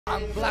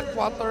Ang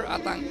Blackwater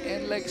at ang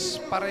NLEX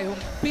parehong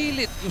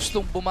pilit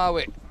gustong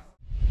bumawi.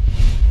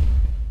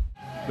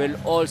 Will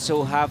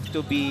also have to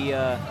be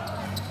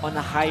on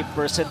a high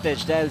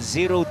percentage dahil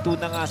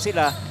 0-2 na nga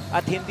sila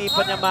at hindi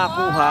pa niya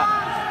makuha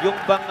yung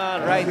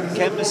bang right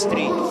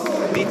chemistry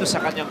dito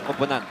sa kanyang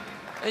koponan.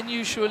 And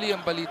usually,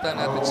 ang balita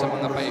natin sa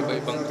mga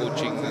paiba-ibang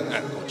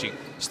coaching,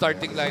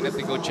 starting lineup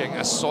ni Coach Cheng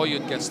as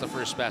Soyud gets the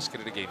first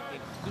basket of the game.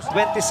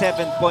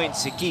 27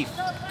 points si Keith.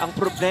 Ang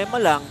problema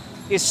lang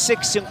is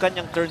 6 yung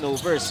kanyang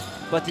turnovers.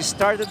 But he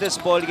started this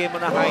ball game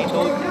on a high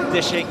note,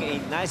 dishing a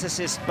nice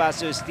assist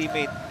pass to his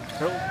teammate.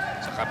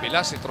 Sa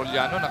kabila, si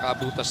Trollano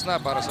nakabutas na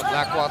para sa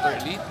Blackwater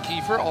lead.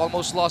 Kiefer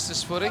almost lost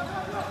his footing.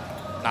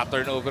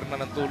 Na-turnover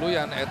na ng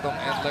tuluyan itong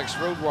NLEX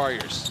Road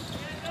Warriors.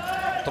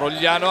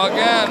 Trollano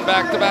again,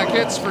 back-to-back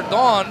hits for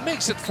Dawn,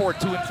 makes it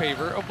 4-2 in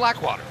favor of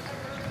Blackwater.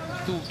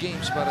 2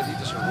 games para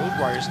dito sa Road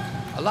Warriors.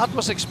 A lot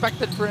was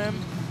expected for him.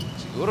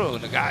 Siguro,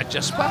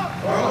 nag-a-adjust pa.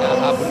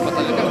 Hinahabol pa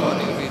talaga kung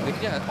ano yung rhythm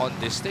niya on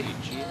this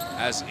stage.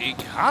 As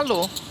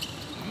Ighalo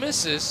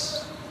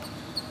misses.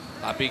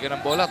 Tapigan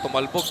ng bola,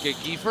 tumalbog kay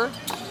Kiefer.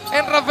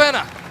 And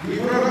Ravenna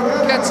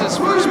gets his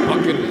first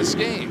bucket in this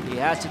game.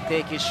 He has to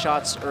take his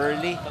shots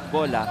early ng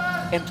bola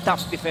and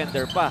tough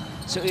defender pa.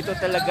 So ito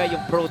talaga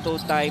yung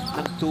prototype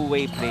ng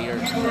two-way player.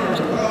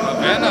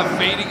 Ravenna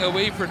fading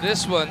away for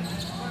this one.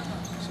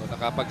 So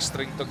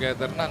nakapag-string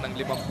together na ng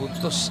 5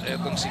 puntos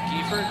etong si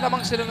Kiefer.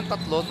 Lamang sila ng 3,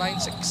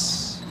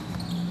 9-6.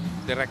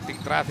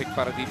 Directing traffic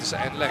para dito sa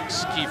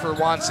NLEX. Kiefer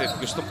wants it.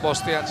 Gustong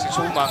postehan si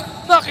Sumang.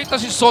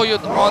 Nakita si Soyud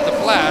on the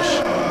flash.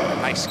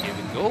 Nice give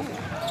and go.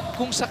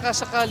 Kung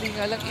sakasakali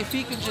nga lang, if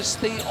he can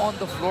just stay on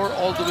the floor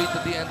all the way to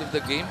the end of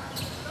the game,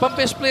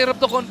 pang-best player of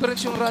the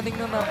conference yung running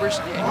ng numbers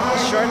niya.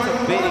 Short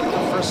of being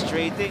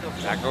frustrating.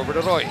 Back over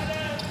to Roy.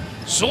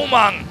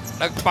 Sumang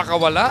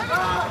nagpakawala.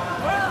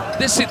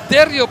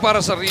 Desiderio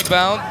para sa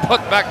rebound.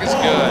 Put back is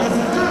good.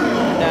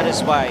 That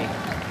is why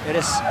it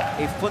is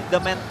a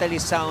fundamentally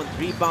sound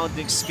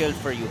rebounding skill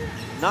for you.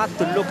 Not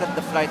to look at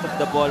the flight of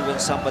the ball when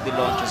somebody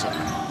launches it.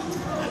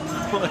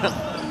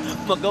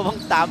 Magawang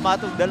tama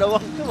itong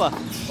dalawang ito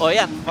O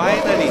yan,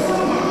 finally.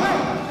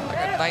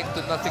 Like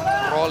a 9-0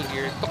 crawl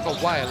here. It took a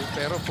while,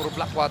 pero puro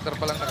Blackwater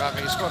pa lang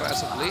nakaka-score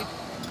as of late.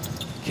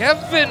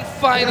 Kevin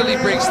finally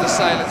breaks the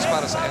silence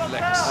para sa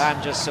NLEX.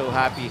 I'm just so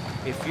happy.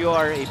 If you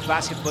are a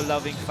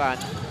basketball-loving fan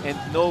and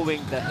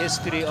knowing the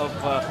history of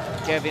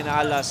Kevin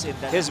Alas,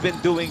 he's been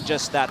doing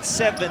just that.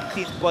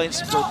 17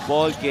 points per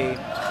ball game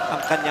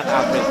ang kanyang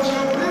average.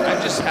 I'm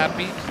just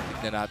happy.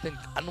 Tignan natin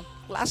anong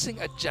klaseng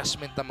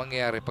adjustment na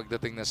mangyayari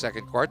pagdating ng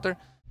second quarter.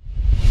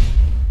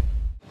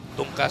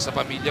 Doon ka sa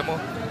pamilya mo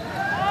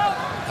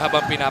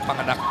habang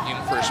pinapanganak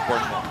yung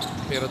firstborn mo.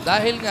 Pero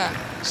dahil nga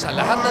sa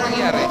lahat na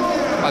nangyari,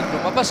 pag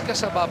lumabas ka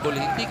sa bubble,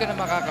 hindi ka na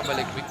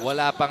makakabalik.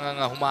 Wala pa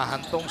nga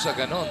humahantong sa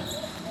ganon.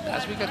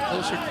 As we get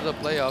closer to the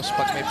playoffs,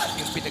 pag may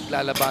yung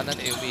pinaglalabanan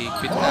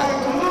umiigpit na,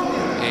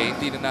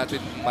 hindi na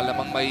natin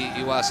malamang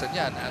maiiwasan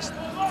yan as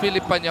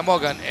Philip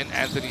Panyamogan and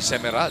Anthony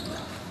Semerad.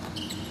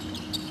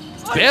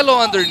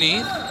 Belo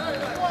underneath.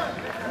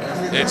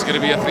 It's going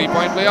to be a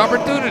 3-point play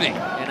opportunity.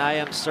 And I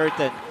am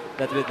certain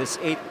that with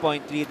this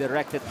 8-point lead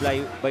directed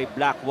by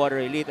Blackwater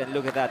Elite, and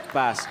look at that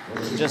pass.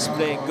 Just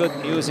playing good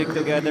music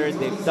together.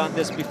 They've done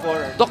this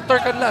before.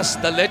 Dr.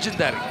 Canlas, the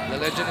legendary, the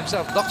legend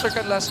himself. Dr.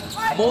 Canlas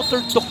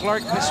motored to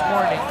Clark this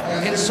morning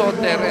and saw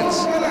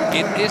Terrence.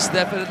 It is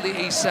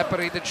definitely a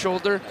separated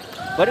shoulder.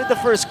 But in the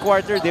first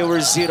quarter, they were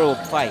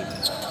 0-5.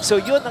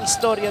 So yun ang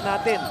storya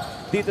natin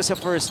dito sa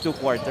first 2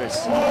 quarters.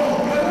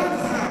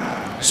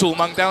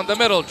 Sumang down the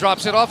middle,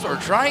 drops it off, or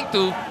trying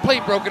to.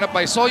 Play broken up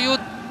by Soyud.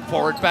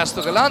 Forward pass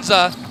to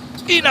Galanza.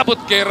 Inabot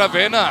kay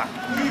Ravenna.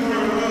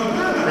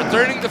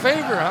 Returning the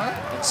favor, huh?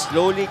 And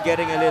slowly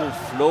getting a little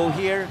flow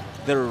here.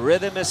 The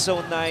rhythm is so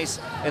nice.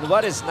 And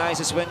what is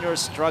nice is when you're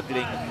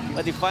struggling,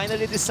 but he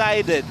finally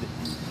decided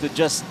to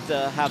just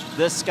have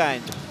this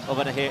kind of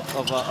a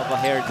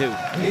hairdo.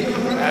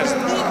 As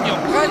Nino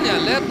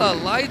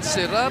Canaleta lights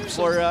it up.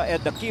 For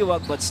Ed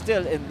Kiwag, but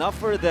still enough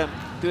for them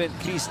to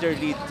increase their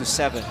lead to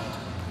 7.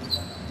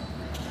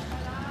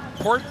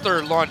 Porter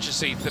launches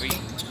a 3.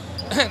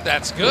 And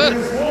that's good.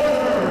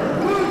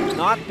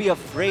 Not be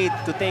afraid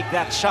to take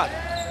that shot.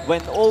 When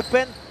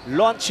open,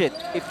 launch it.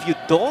 If you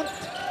don't,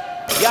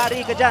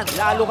 yari ka dyan.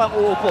 Lalo kang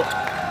uupo.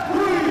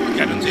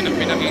 Ganun din ang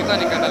pinakita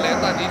ni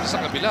Canaleta dito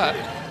sa kabila.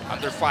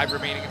 Under 5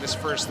 remaining in this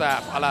first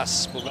half.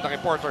 Alas, pupunta kay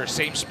Porter.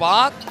 Same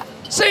spot,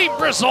 same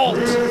result.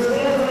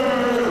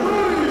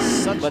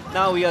 But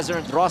now he has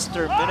earned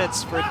roster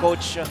minutes for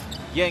Coach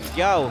Yeng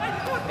Giao.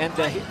 And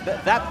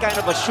that kind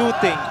of a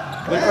shooting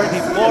will earn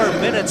him more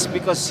minutes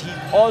because he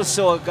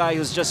also a guy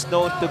who's just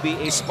known to be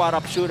a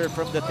spot-up shooter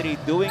from the 3,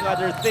 doing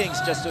other things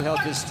just to help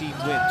his team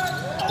win.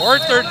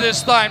 Porter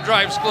this time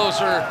drives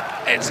closer.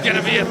 It's going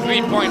to be a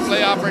 3-point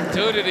play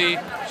opportunity.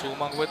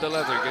 Sumang with the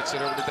leather, gets it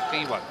over to the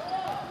Kiwag.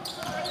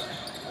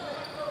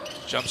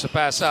 Jumps a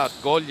pass out.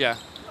 Golya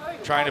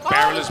trying to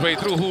barrel his way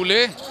through.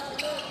 Huli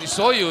ni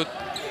Soyud.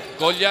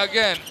 Golya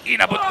again.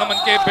 Inabot naman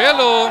kay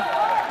Belo.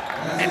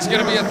 It's going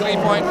to be a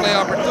three-point play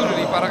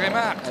opportunity para kay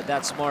Mac.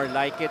 That's more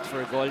like it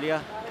for Golia.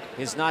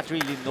 He's not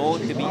really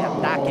known to be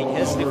attacking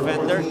his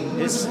defender.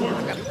 His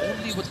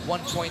only with 1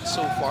 point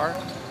so far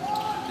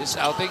this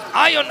outing.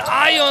 Ion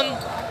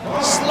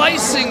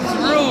slicing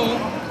through.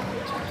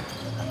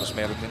 Tapos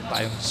meron din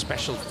tayong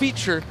special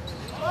feature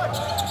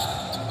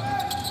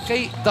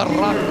kay The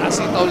Rock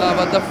Asitaw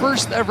Lava, the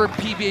first ever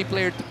PBA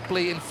player to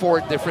play in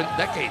 4 different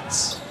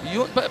decades.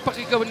 Yun,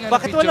 pakigawin nga ng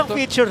bakit walang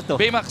feature to?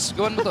 Baymax,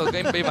 gawan mo to.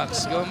 Game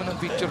Baymax. Gawan mo ng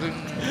feature yung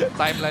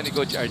timeline ni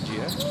Coach RG.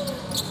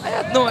 I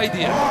had no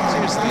idea.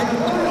 Seriously.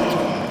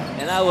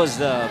 And I was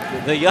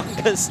the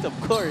youngest, of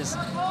course.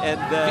 And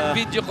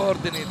video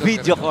coordinator.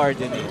 Video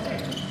coordinator.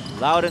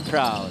 Loud and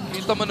proud.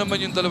 Kita mo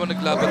naman yung dalawa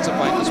naglaban sa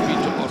finals,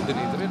 video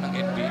coordinator rin ng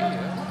NBA.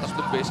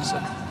 Tatlong beses.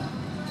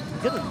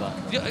 Ganun ba?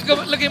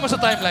 Lagay mo sa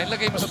timeline.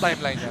 Lagay mo sa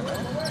timeline niya.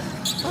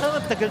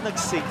 Parang ang tagal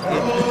nag-sink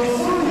in.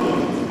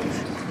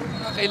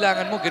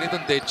 Kailangan mo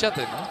ganitong dead shot,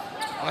 no?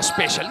 Mga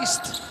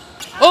specialist.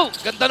 Oh!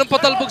 Ganda ng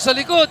patalbog sa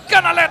likod.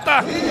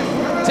 Canaleta!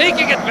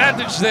 Taking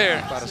advantage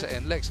there. Para sa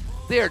NLEX.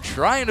 They are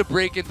trying to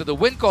break into the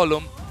win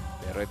column.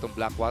 Pero itong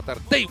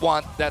Blackwater, they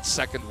want that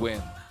second win.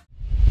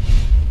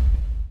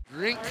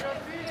 Drink.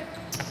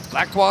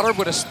 Blackwater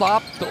with a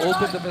stop to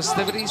open the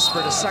festivities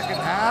for the second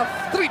half.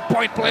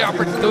 3-point play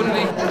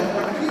opportunity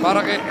para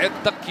kay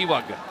Edda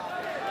Kiwag.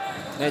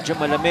 Medyo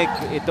malamig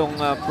itong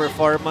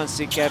performance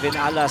si Kevin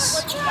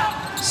Alas.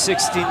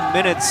 16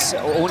 minutes,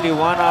 only 1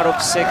 out of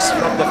 6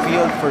 from the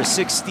field for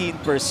 16%.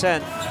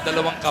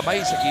 Dalawang kamay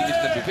sa gilid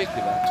ng bibig,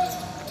 di ba?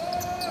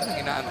 Anong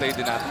inaantay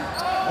din natin?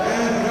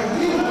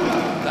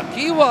 The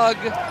Kiwag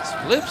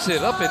flips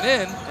it up and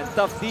in. And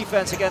tough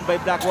defense again by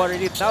Blackwater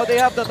Elite. Now they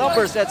have the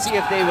numbers. Let's see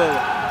if they will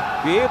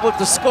be able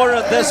to score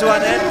on this one.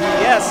 And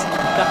yes,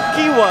 the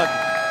Kiwag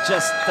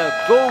just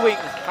going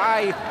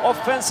high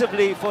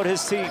offensively for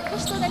his team.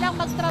 Gusto na lang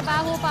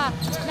magtrabaho pa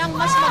ng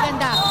mas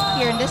maganda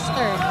here in this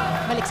third.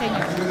 Balik sa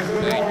inyo.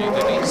 Thank you,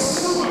 Denise.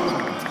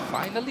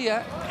 Finally,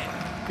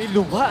 May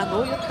luwa,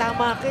 ano? Yung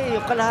tama ka eh.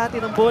 Yung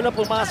kalahati ng bola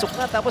pumasok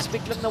na tapos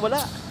biglang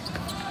nawala.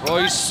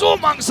 Roy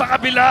sumang sa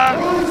kabila.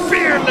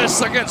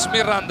 Fearless against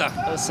Miranda.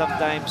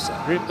 Sometimes,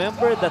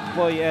 remember that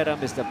Boy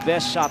Eram is the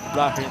best shot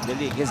blocker in the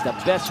league. He's the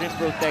best rim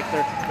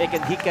protector.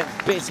 He can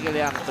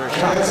basically answer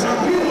shots.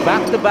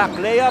 Back-to-back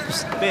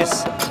layups,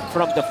 miss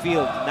from the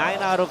field.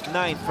 9 out of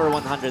 9 for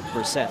 100%.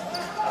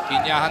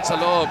 Kinyahan sa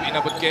loob.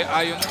 Inabot kay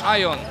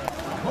Ayon.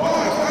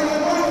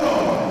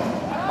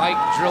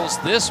 Mike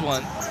drills this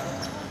one.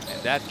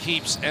 And that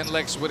keeps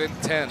NLEX within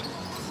 10.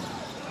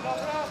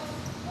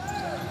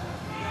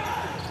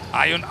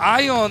 Ayon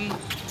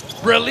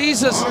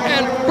releases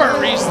and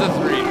buries the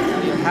 3.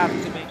 You have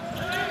to make.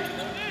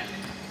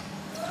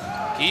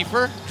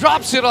 Kiefer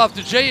drops it off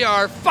to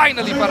JR.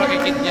 Finally, para kay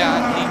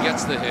Kinyahan, he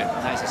gets the hit.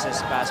 Nice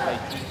assist pass by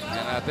Kiefer.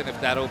 Tingnan natin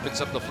if that opens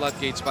up the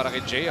floodgates para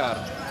kay JR.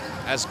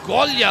 As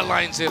Golia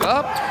lines it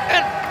up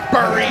and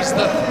buries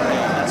the 3.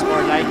 That's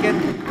more like it.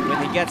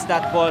 When he gets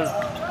that ball.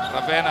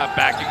 Ravenna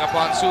backing up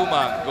on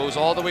Sumang. Goes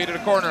all the way to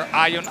the corner.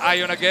 Ayon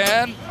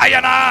again.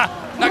 Ayan na!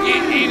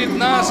 Nag-iinit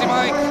na si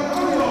Mike.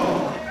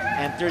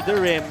 Enter the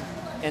rim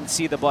and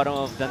see the bottom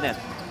of the net.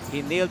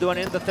 He nailed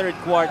one in the third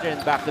quarter and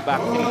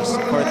back-to-back threes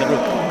for the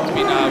rook.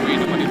 Binawi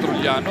naman ni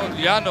Truliano.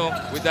 Liano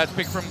with that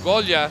pick from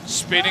Golia.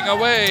 Spinning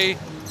away.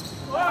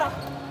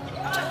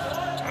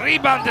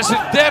 Rebound to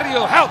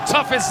Siderio. How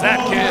tough is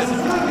that kid?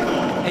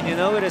 And you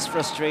know it is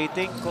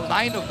frustrating.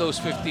 9 of those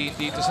 15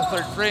 dito sa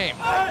third frame.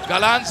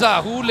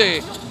 Galanza,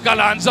 huli.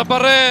 Galanza pa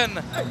rin.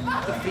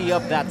 To free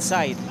up that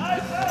side.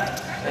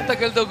 Ang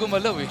tagal daw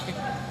gumalaw eh.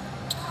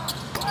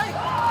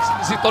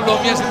 Si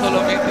Tolomia,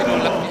 tinulak niya.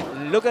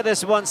 Look at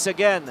this once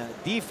again.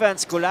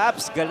 Defense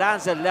collapse.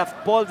 Galanza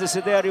left Paul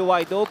Desiderio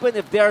wide open.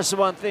 If there's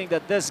one thing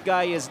that this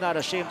guy is not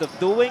ashamed of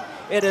doing,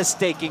 it is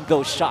taking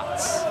those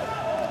shots.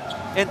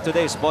 In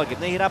today's ballgame.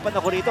 Nahihirapan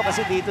ako rito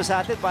kasi dito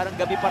sa atin parang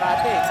gabi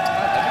parate.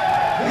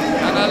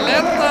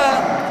 Canaleta.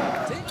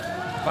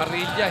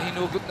 Parilla,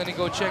 hinugot na ni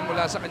Coach Cheng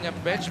mula sa kanyang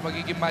bench.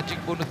 Magiging magic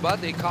bunot ba?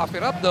 They cough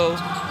it up though.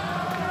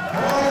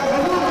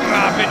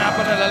 Grabe na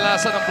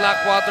panalalasan ng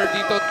Blackwater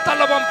dito.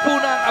 20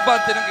 na ang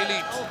abante ng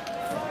Elite.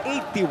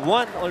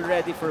 81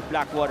 already for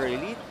Blackwater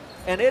Elite.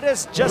 And it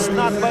is just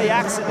not by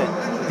accident.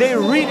 They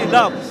really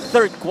love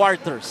third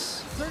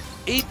quarters.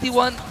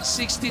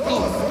 81-62.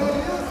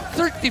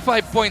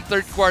 35-point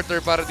third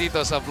quarter para dito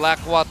sa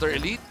Blackwater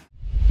Elite.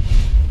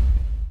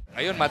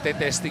 Ngayon,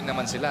 matetesting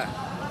naman sila.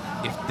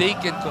 If they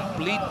can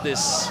complete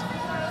this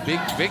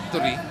big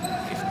victory,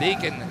 if they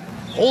can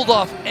hold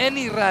off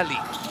any rally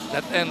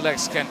that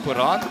NLEX can put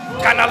on,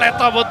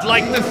 Canaleta would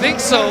like to think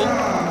so.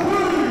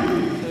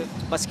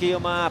 Maski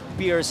yung mga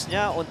peers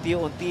niya,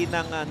 unti-unti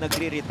nang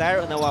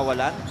nagre-retire o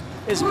nawawalan,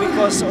 is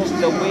because of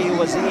the way he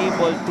was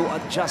able to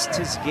adjust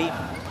his game.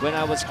 When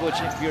I was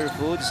coaching Pure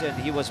Foods, and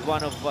he was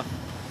one of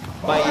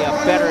my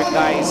better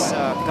guys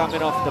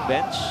coming off the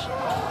bench.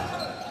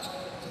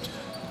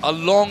 A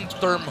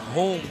long-term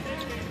home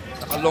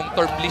na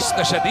Naka-long-term list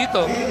na siya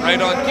dito.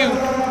 Right on cue.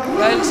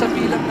 Dahil sa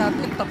bilang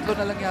natin, 3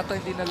 na lang yata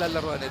hindi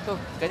nalalaroan ito.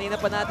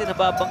 Kanina pa natin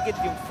nababanggit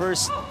yung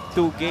first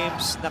 2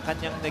 games na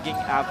kanyang naging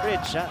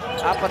average. 4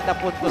 na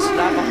puntos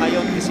lamang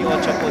ngayon,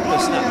 18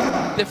 puntos na.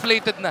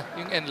 Deflated na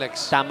yung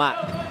NLEX. Tama.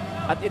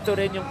 At ito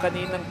rin yung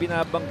kaninang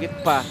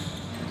binabanggit pa,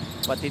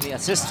 pati ni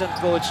assistant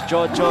coach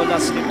Jojo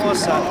Las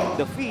Limosa,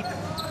 the feat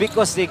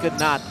because they could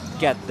not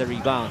get the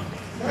rebound.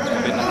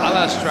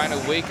 Benala's trying to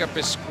wake up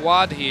his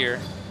squad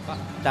here.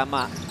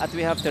 Tama. At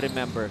we have to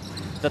remember,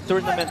 the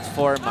tournament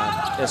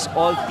format is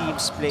all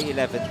teams play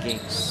 11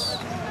 games.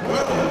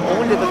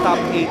 Only the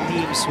top 8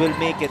 teams will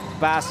make it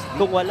past.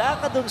 Kung wala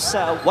ka dun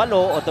sa 8,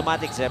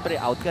 automatic, siyempre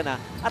out ka na.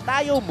 At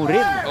ayaw mo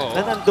rin na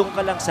nandun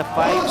ka lang sa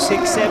 5,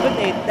 6,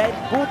 7, 8 dahil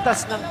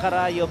butas ng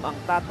karayom ang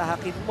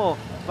tatahakin mo.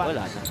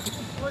 Wala na.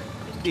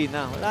 Hindi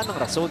na. Wala nang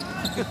rason.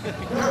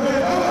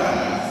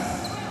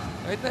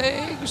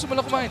 Gusto mo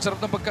lang kumain. Sarap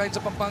ng pagkain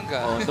sa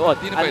Pampanga. Doon.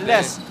 Di na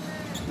Unless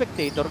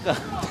spectator ka.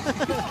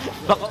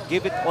 Baka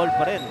give it all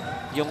pa rin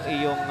yung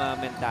iyong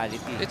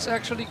mentality. It's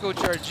actually, Coach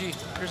RG,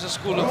 there's a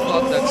school of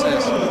thought that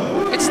says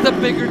it's the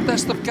bigger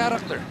test of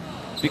character.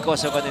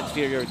 Because of an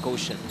inferior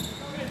quotient.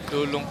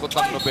 Lulungkot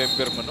ang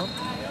November mo, no?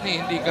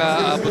 Hindi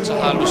ka aabot sa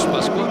halos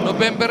Pasko.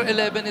 November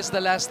 11 is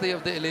the last day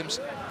of the elims.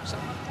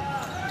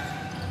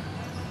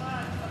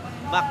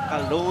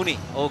 Macaroni.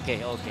 Okay.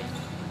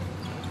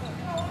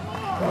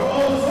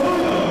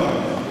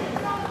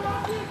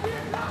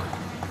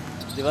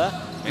 Di ba?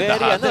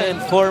 Very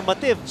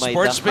informative. May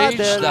Sports page,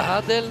 the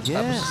huddle. Yes.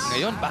 Tapos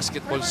ngayon,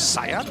 basketball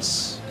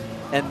science.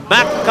 And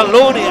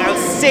Macaroni, I'll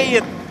say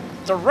it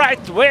the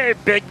right way,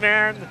 big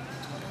man.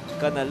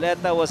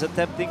 Canaleta was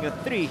attempting a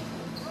 3.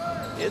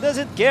 He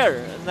doesn't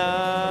care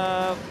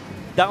na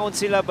down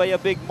sila by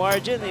a big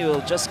margin. He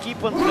will just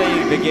keep on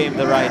playing the game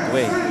the right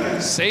way.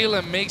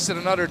 Salem makes it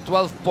another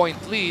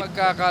 12-point lead.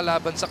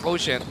 Magkakalaban sa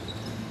quotient.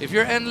 If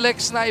you're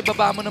NLEX na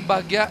ibaba mo ng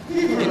bagya,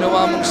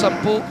 ginawa mong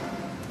 10.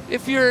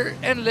 If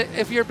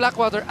you're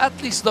Blackwater, at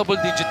least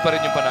double-digit pa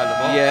rin yung panalo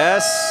mo.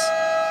 Yes.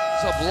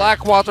 So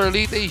Blackwater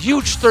lead, a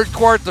huge third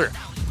quarter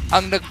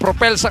ang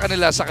nagpropel sa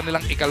kanila sa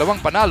kanilang ikalawang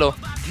panalo.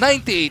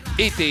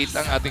 98-88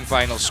 ang ating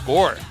final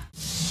score.